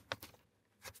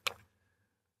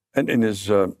 and in his,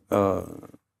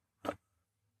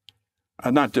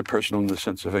 not personal in the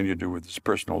sense of anything to do with his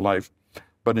personal life,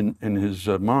 but in his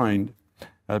mind,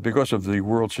 because of the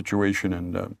world situation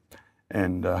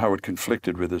and how it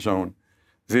conflicted with his own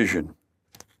vision.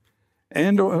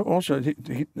 And also,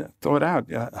 he thought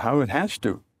out how it has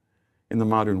to in the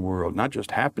modern world, not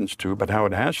just happens to, but how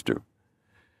it has to.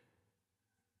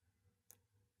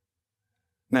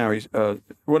 Now,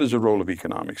 what is the role of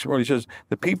economics? Well, he says,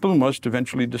 the people must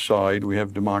eventually decide. We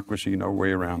have democracy, no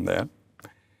way around that.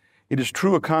 It is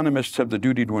true economists have the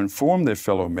duty to inform their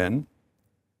fellow men.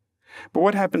 But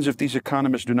what happens if these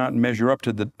economists do not measure up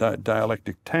to the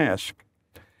dialectic task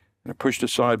and are pushed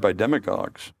aside by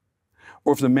demagogues?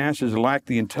 Or if the masses lack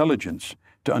the intelligence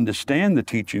to understand the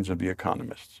teachings of the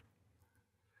economists?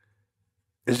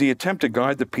 Is the attempt to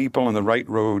guide the people on the right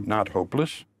road not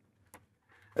hopeless?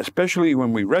 Especially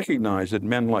when we recognize that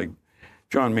men like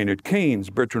John Maynard Keynes,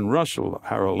 Bertrand Russell,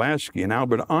 Harold Lasky, and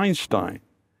Albert Einstein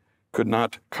could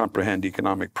not comprehend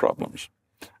economic problems.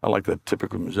 I like that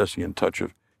typical Misesian touch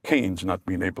of Keynes not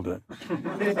being able to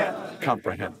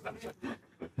comprehend.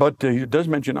 But he does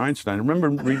mention Einstein. I remember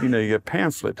reading a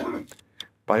pamphlet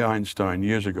by Einstein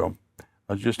years ago. It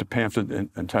was just a pamphlet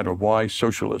entitled Why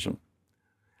Socialism?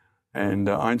 And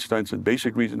Einstein said the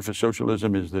basic reason for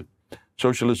socialism is that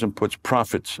socialism puts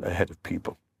profits ahead of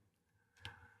people.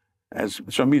 As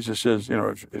so Mises says, you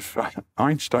know, if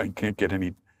Einstein can't get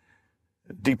any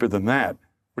deeper than that,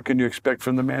 what can you expect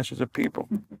from the masses of people?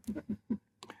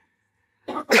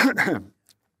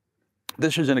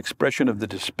 This is an expression of the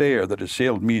despair that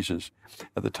assailed Mises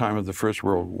at the time of the First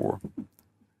World War.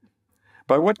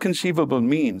 By what conceivable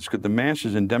means could the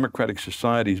masses in democratic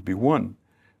societies be won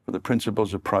for the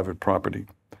principles of private property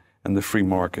and the free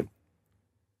market?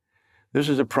 This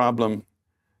is a problem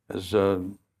as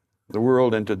the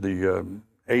world entered the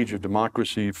age of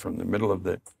democracy from the middle of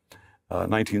the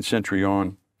 19th century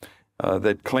on,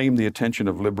 that claimed the attention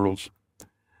of liberals,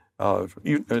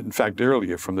 in fact,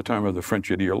 earlier, from the time of the French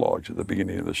ideologues at the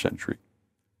beginning of the century.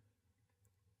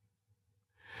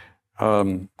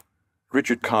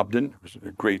 Richard Cobden was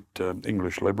a great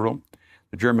English liberal.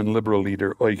 The German liberal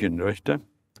leader Eugen Roeder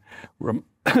were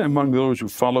among those who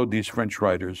followed these French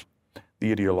writers,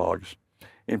 the ideologues,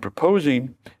 in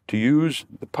proposing to use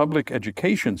the public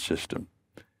education system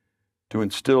to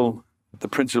instill the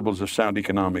principles of sound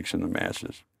economics in the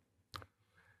masses.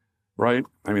 Right?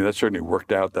 I mean, that certainly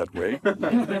worked out that way.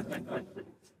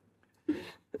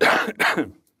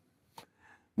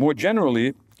 More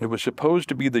generally, it was supposed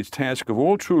to be the task of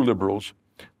all true liberals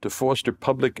to foster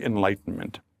public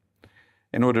enlightenment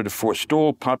in order to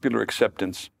forestall popular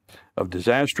acceptance of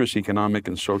disastrous economic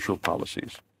and social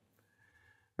policies.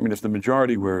 I mean, if the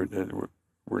majority were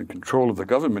in control of the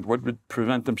government, what would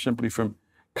prevent them simply from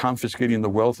confiscating the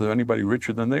wealth of anybody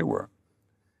richer than they were?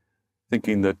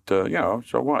 Thinking that,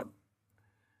 so what?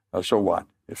 So what?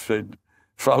 If they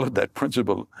followed that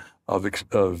principle of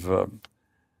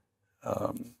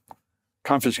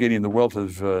confiscating the wealth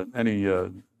of any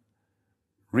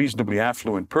reasonably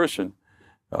affluent person,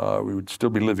 we would still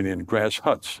be living in grass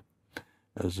huts,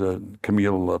 as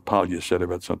Camille Paglia said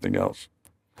about something else.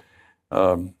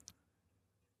 You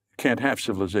can't have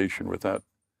civilization without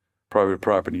private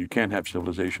property. You can't have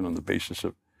civilization on the basis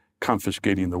of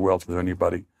confiscating the wealth of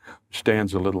anybody who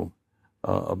stands a little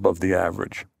above the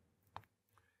average.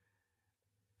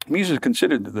 Mises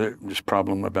considered this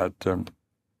problem about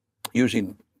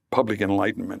using public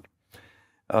enlightenment.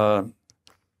 But,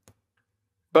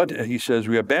 he says,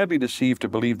 we are badly deceived to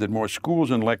believe that more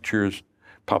schools and lectures,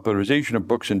 popularization of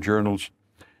books and journals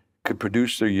could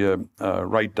produce the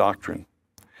right doctrine.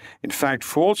 In fact,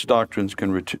 false doctrines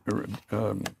can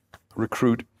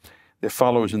recruit their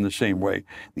followers in the same way.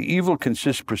 The evil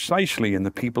consists precisely in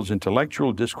the people's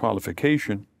intellectual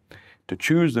disqualification to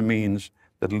choose the means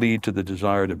that lead to the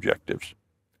desired objectives.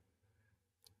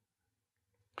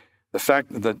 The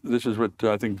fact that this is what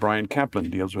I think Brian Kaplan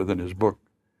deals with in his book,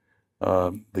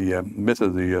 the myth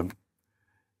of the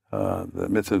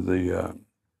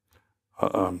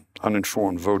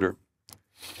uninformed voter.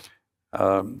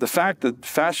 The fact that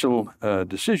facile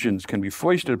decisions can be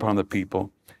foisted upon the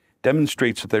people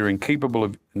demonstrates that they're incapable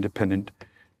of independent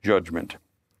judgment.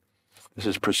 This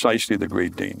is precisely the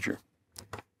great danger.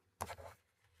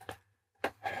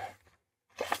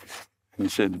 He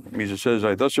said, Mises says,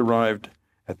 I thus arrived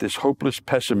at this hopeless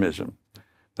pessimism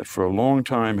that for a long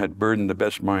time had burdened the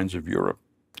best minds of Europe.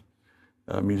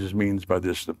 Mises means by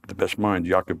this the best minds,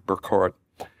 Jakob Burckhardt,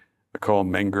 Karl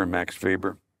Menger, Max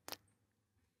Weber.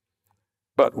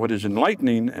 But what is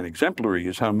enlightening and exemplary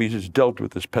is how Mises dealt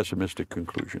with this pessimistic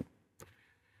conclusion.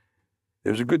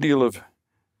 There's a good deal of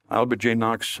Albert J.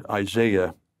 Nock's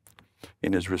Isaiah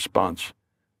in his response.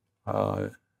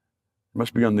 It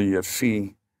must be on the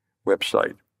Fee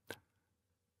website.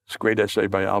 It's a great essay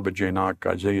by Albert J. Nock,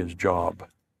 Isaiah's Job.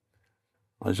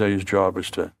 Isaiah's job is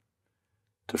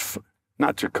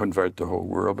not to convert the whole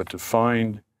world, but to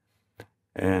find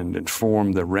and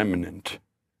inform the remnant.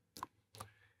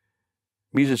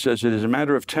 Mises says it is a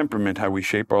matter of temperament how we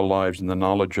shape our lives in the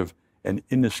knowledge of an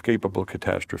inescapable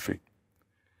catastrophe.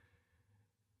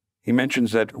 He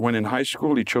mentions that when in high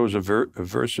school he chose a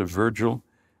verse of Virgil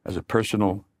as a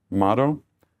personal motto.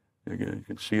 You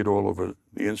can see it all over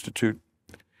the Institute.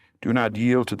 Do not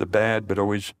yield to the bad, but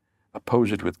always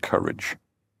oppose it with courage.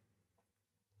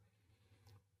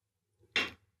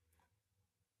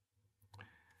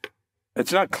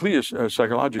 It's not clear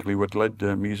psychologically what led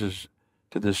Mises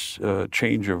to this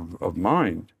change of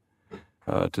mind,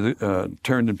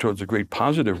 turned him towards a great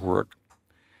positive work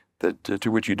that to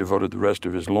which he devoted the rest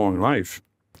of his long life.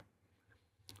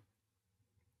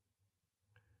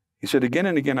 He said, again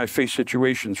and again I faced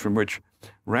situations from which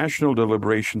rational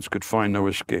deliberations could find no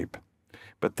escape.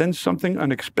 But then something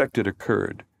unexpected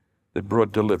occurred that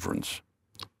brought deliverance.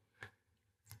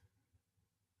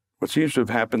 What seems to have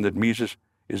happened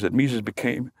is that Mises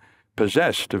became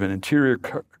possessed of an interior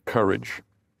courage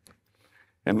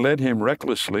and led him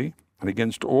recklessly and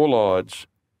against all odds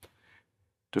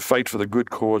to fight for the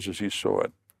good cause as he saw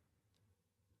it.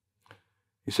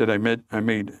 He said, I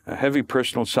made heavy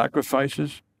personal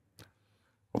sacrifices,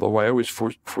 although I always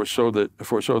foresaw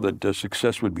that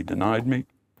success would be denied me.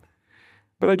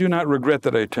 But I do not regret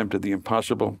that I attempted the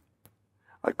impossible.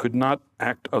 I could not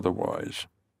act otherwise.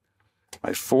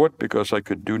 I fought because I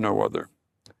could do no other.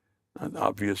 An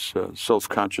obvious,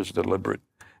 self-conscious, deliberate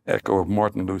echo of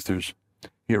Martin Luther's,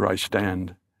 "Here I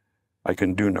stand, I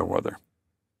can do no other."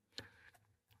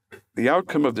 The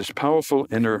outcome of this powerful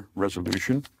inner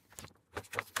resolution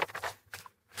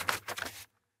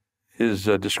is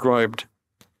described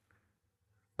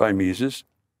by Mises.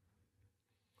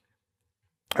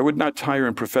 I would not tire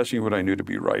in professing what I knew to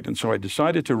be right, and so I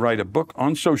decided to write a book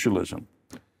on socialism,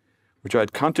 which I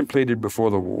had contemplated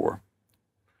before the war.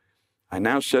 I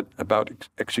now set about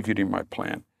executing my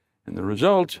plan, and the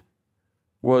result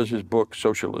was his book,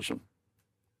 Socialism.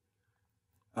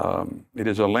 It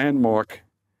is a landmark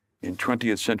in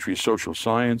 20th century social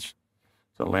science.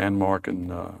 It's a landmark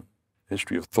in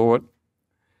history of thought.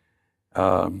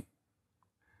 You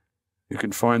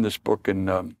can find this book in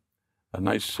a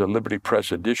nice Liberty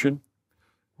Press edition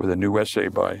with a new essay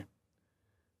by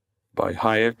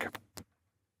Hayek.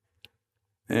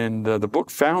 And the book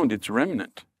found its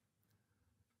remnant.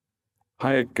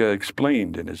 Hayek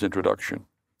explained in his introduction,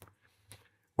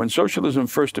 when socialism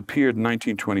first appeared in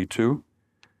 1922,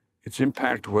 its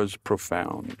impact was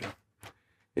profound.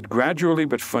 It gradually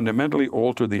but fundamentally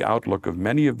altered the outlook of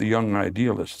many of the young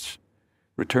idealists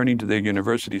returning to their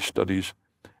university studies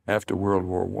after World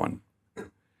War I.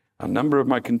 A number of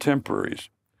my contemporaries,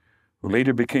 who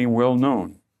later became well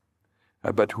known,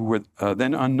 but who were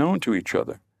then unknown to each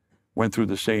other, went through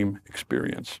the same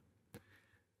experience.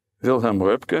 Wilhelm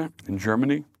Röpke in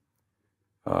Germany,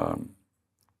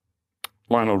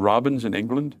 Lionel Robbins in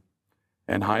England,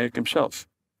 and Hayek himself.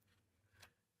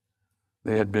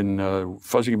 They had been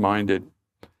fuzzy-minded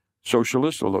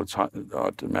socialists, although it's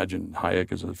hard to imagine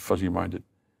Hayek as a fuzzy-minded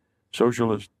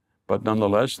socialist, but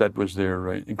nonetheless, that was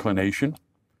their inclination,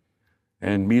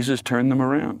 and Mises turned them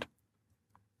around.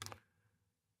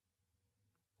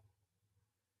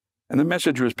 And the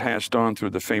message was passed on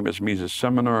through the famous Mises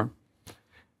seminar,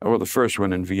 or the first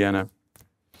one in Vienna.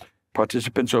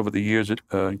 Participants over the years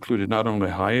included not only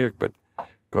Hayek, but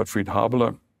Gottfried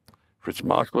Haberler, Fritz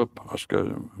Machlup,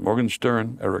 Oscar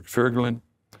Morgenstern, Eric Voegelin,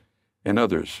 and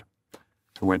others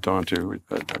who went on to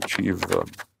achieve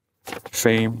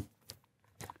fame.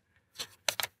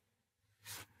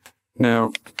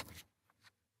 Now,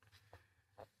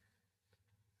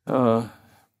 I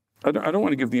don't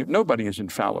want to give nobody is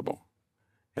infallible,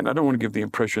 and I don't want to give the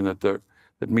impression that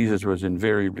Mises was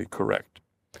invariably correct.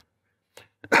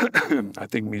 I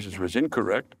think Mises was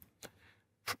incorrect,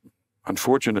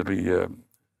 unfortunately,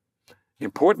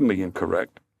 importantly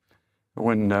incorrect,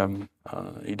 when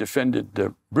he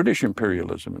defended British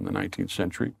imperialism in the 19th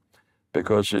century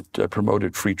because it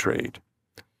promoted free trade,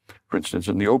 for instance,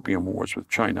 in the Opium Wars with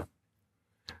China.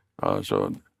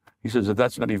 So he says that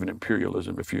that's not even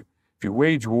imperialism. If you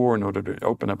wage war in order to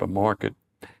open up a market,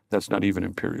 that's not even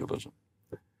imperialism.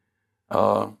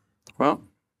 Well,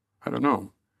 I don't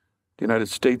know. The United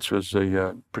States was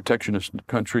a protectionist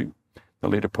country, the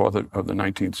later part of the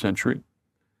 19th century.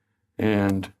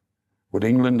 And would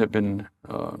England have been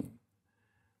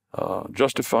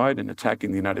justified in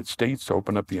attacking the United States to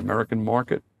open up the American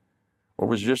market? Or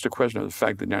was it just a question of the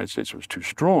fact that the United States was too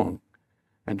strong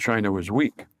and China was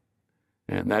weak?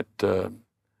 And that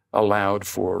allowed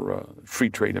for free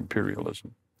trade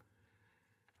imperialism.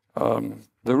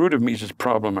 The root of Mises'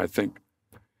 problem, I think,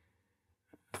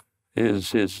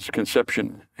 is his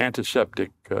conception,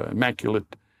 antiseptic,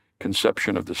 immaculate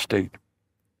conception of the state.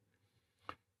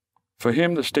 For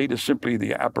him, the state is simply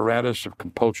the apparatus of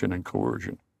compulsion and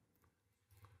coercion.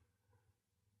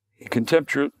 He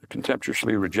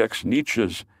contemptuously rejects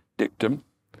Nietzsche's dictum,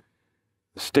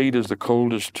 "The state is the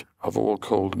coldest of all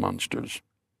cold monsters."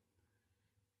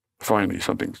 Finally,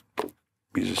 something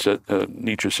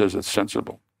Nietzsche says that's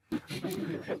sensible.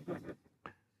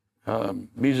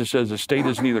 Mises says the state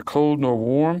is neither cold nor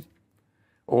warm.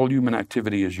 All human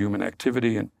activity is human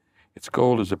activity, and its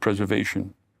goal is the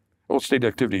preservation. All state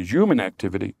activity is human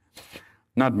activity,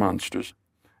 not monsters,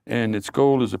 and its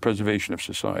goal is the preservation of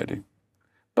society.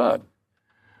 But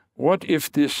what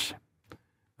if this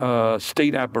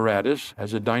state apparatus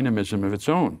has a dynamism of its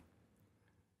own?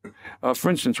 For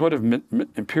instance, what if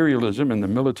imperialism and the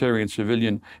military and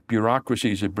civilian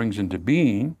bureaucracies it brings into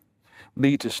being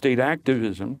lead to state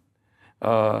activism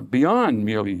beyond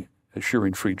merely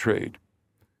assuring free trade?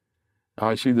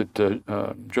 I see that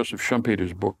Joseph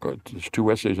Schumpeter's book, his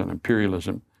 2 essays on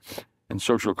imperialism and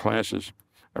social classes,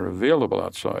 are available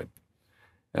outside.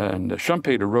 And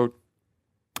Schumpeter wrote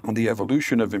on the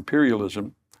evolution of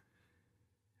imperialism.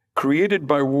 Created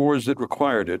by wars that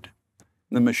required it,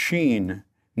 the machine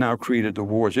now created the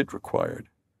wars it required.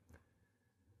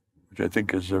 which I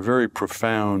think is a very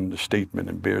profound statement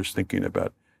and bears thinking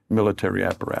about military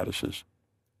apparatuses.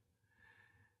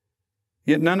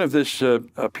 Yet none of this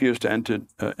appears to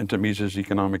enter Mises'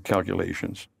 economic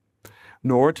calculations,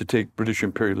 nor, to take British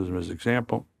imperialism as an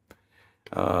example,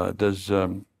 does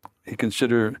he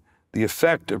consider the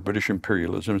effect of British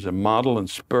imperialism as a model and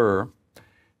spur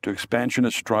to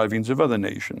expansionist strivings of other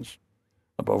nations,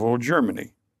 above all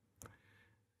Germany,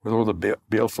 with all the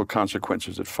baleful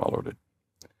consequences that followed it.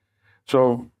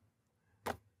 So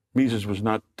Mises was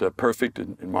not perfect,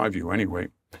 in my view anyway,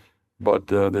 but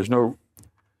there's no,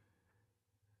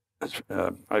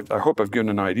 I hope I've given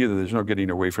an idea that there's no getting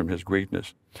away from his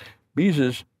greatness.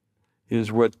 Mises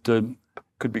is what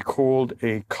could be called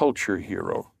a culture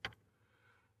hero.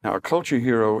 Now, a culture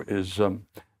hero is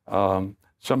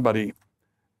somebody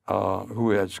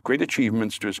who has great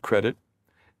achievements to his credit,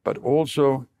 but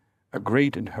also a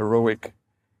great and heroic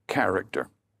character,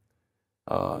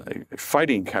 a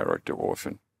fighting character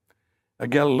often. A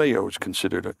Galileo is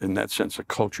considered, in that sense, a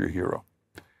culture hero,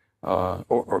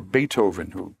 or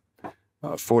Beethoven, who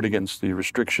fought against the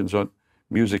restrictions on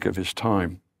music of his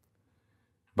time.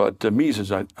 But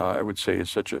Mises, I would say, is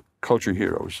such a culture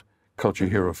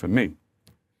hero for me.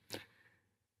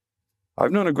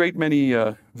 I've known a great many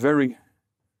very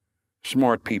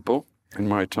smart people in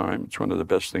my time. It's one of the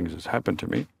best things that's happened to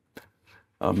me.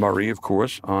 Murray, of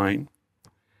course, Ein,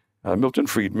 Milton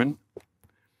Friedman,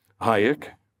 Hayek,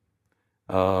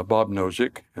 Bob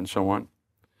Nozick, and so on.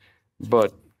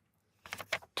 But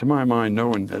to my mind, no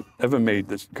one had ever made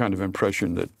this kind of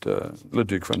impression that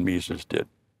Ludwig von Mises did.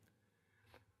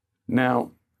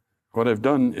 Now, what I've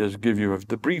done is give you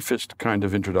the briefest kind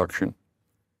of introduction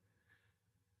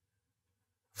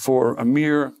for a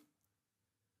mere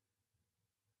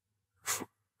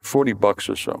 $40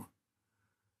 or so,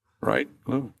 right,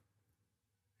 Lou?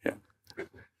 Yeah.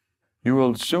 You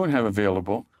will soon have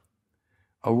available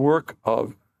a work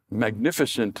of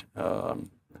magnificent,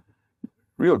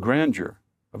 real grandeur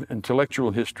of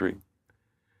intellectual history,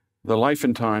 The Life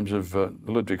and Times of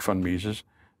Ludwig von Mises,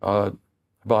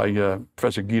 by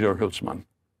Professor Guido Hülsmann.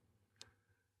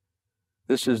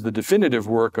 This is the definitive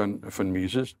work on von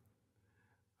Mises.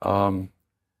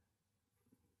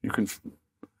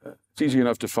 It's easy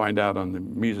enough to find out on the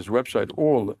Mises website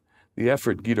all the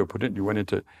effort Guido put in. He went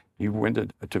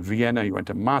to Vienna, he went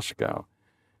to Moscow,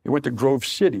 he went to Grove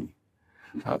City.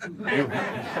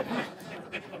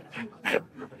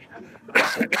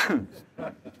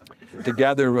 To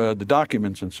gather the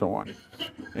documents and so on.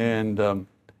 And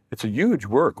it's a huge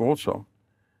work also.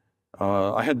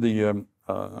 I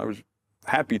was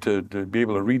happy to be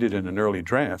able to read it in an early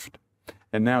draft,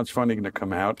 and now it's finally going to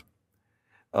come out.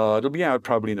 It'll be out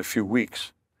probably in a few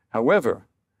weeks. However,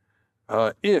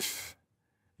 if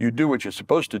you do what you're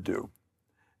supposed to do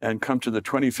and come to the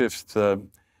 25th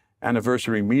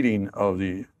anniversary meeting of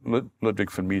the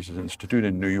Ludwig von Mises Institute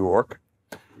in New York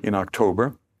in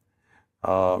October,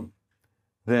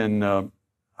 then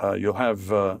you'll have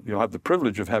the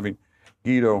privilege of having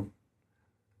Guido.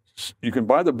 You can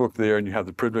buy the book there, and you have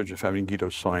the privilege of having Guido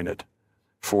sign it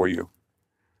for you.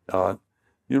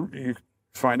 You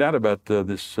find out about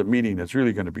this meeting. It's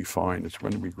really going to be fine. It's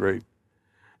going to be great.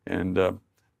 And the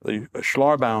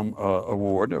Schlarbaum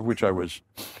Award, of which I was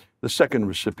the second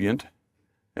recipient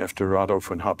after Otto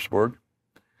von Habsburg,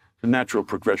 the natural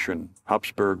progression,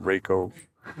 Habsburg, Raico.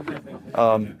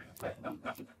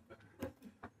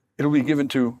 It'll be given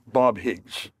to Bob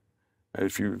Higgs.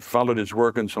 If you followed his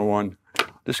work and so on,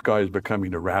 this guy is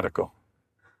becoming a radical.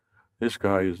 This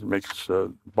guy makes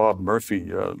Bob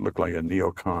Murphy look like a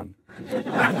neocon.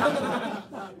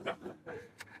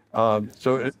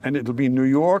 And it'll be New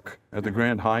York at the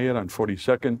Grand Hyatt on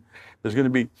 42nd. There's going to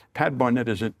be, Pat Barnett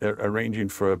is arranging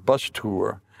for a bus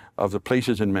tour of the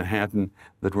places in Manhattan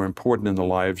that were important in the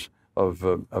lives of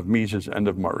Mises and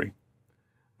of Murray,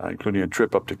 including a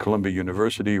trip up to Columbia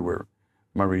University where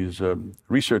Murray's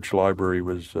research library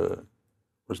was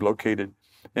located.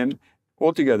 And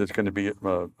altogether, it's going to be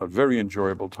a very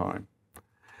enjoyable time.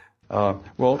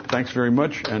 Well, thanks very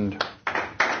much. And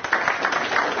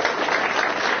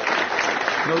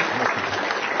no,